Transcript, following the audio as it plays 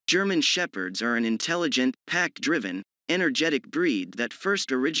German Shepherds are an intelligent, pack-driven, energetic breed that first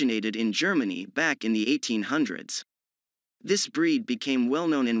originated in Germany back in the 1800s. This breed became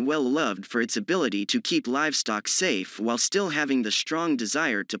well-known and well-loved for its ability to keep livestock safe while still having the strong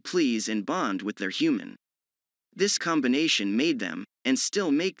desire to please and bond with their human. This combination made them, and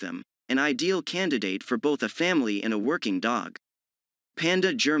still make them, an ideal candidate for both a family and a working dog.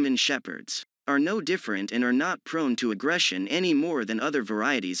 Panda German Shepherds are no different and are not prone to aggression any more than other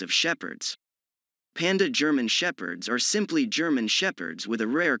varieties of shepherds. Panda German Shepherds are simply German Shepherds with a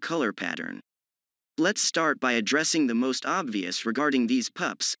rare color pattern. Let's start by addressing the most obvious regarding these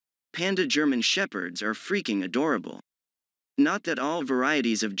pups. Panda German Shepherds are freaking adorable. Not that all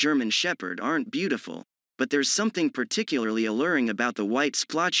varieties of German Shepherd aren't beautiful, but there's something particularly alluring about the white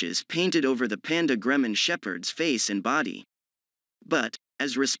splotches painted over the Panda German Shepherd's face and body. But,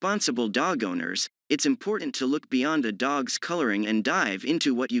 as responsible dog owners, it's important to look beyond a dog's coloring and dive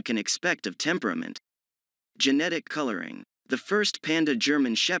into what you can expect of temperament. Genetic coloring. The first Panda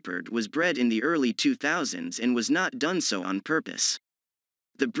German Shepherd was bred in the early 2000s and was not done so on purpose.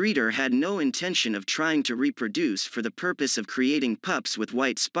 The breeder had no intention of trying to reproduce for the purpose of creating pups with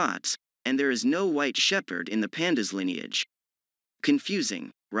white spots, and there is no white shepherd in the panda's lineage.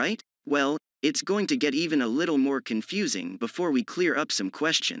 Confusing, right? Well, it's going to get even a little more confusing before we clear up some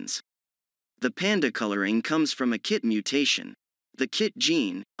questions. The panda coloring comes from a KIT mutation. The KIT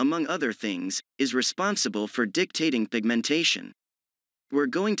gene, among other things, is responsible for dictating pigmentation. We're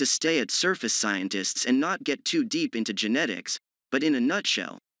going to stay at surface scientists and not get too deep into genetics, but in a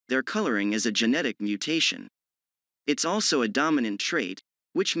nutshell, their coloring is a genetic mutation. It's also a dominant trait,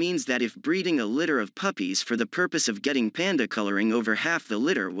 which means that if breeding a litter of puppies for the purpose of getting panda coloring, over half the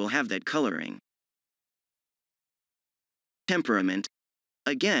litter will have that coloring. Temperament.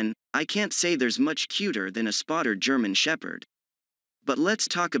 Again, I can't say there's much cuter than a spotted German Shepherd. But let's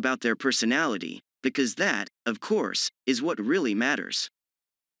talk about their personality, because that, of course, is what really matters.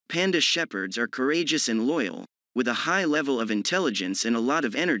 Panda Shepherds are courageous and loyal, with a high level of intelligence and a lot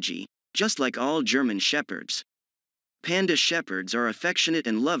of energy, just like all German Shepherds. Panda Shepherds are affectionate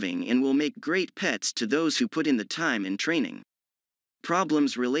and loving and will make great pets to those who put in the time and training.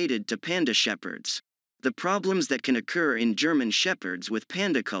 Problems related to Panda Shepherds. The problems that can occur in German Shepherds with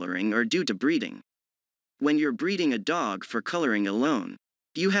panda coloring are due to breeding. When you're breeding a dog for coloring alone,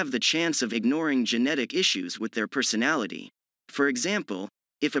 you have the chance of ignoring genetic issues with their personality. For example,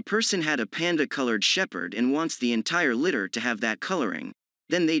 if a person had a panda-colored shepherd and wants the entire litter to have that coloring,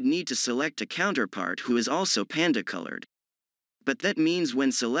 then they'd need to select a counterpart who is also panda-colored. But that means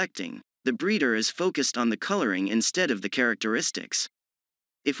when selecting, the breeder is focused on the coloring instead of the characteristics.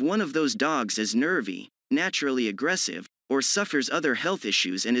 If one of those dogs is nervy, naturally aggressive, or suffers other health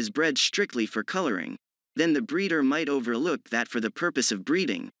issues and is bred strictly for coloring, then the breeder might overlook that for the purpose of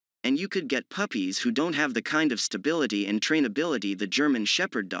breeding, and you could get puppies who don't have the kind of stability and trainability the German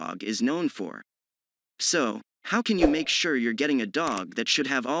Shepherd dog is known for. So, how can you make sure you're getting a dog that should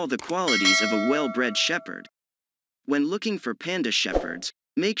have all the qualities of a well-bred shepherd? When looking for Panda Shepherds,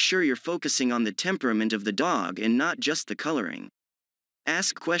 make sure you're focusing on the temperament of the dog and not just the coloring.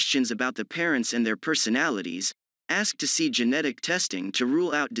 Ask questions about the parents and their personalities. Ask to see genetic testing to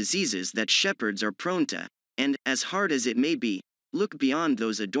rule out diseases that shepherds are prone to, and, as hard as it may be, look beyond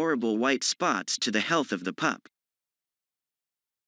those adorable white spots to the health of the pup.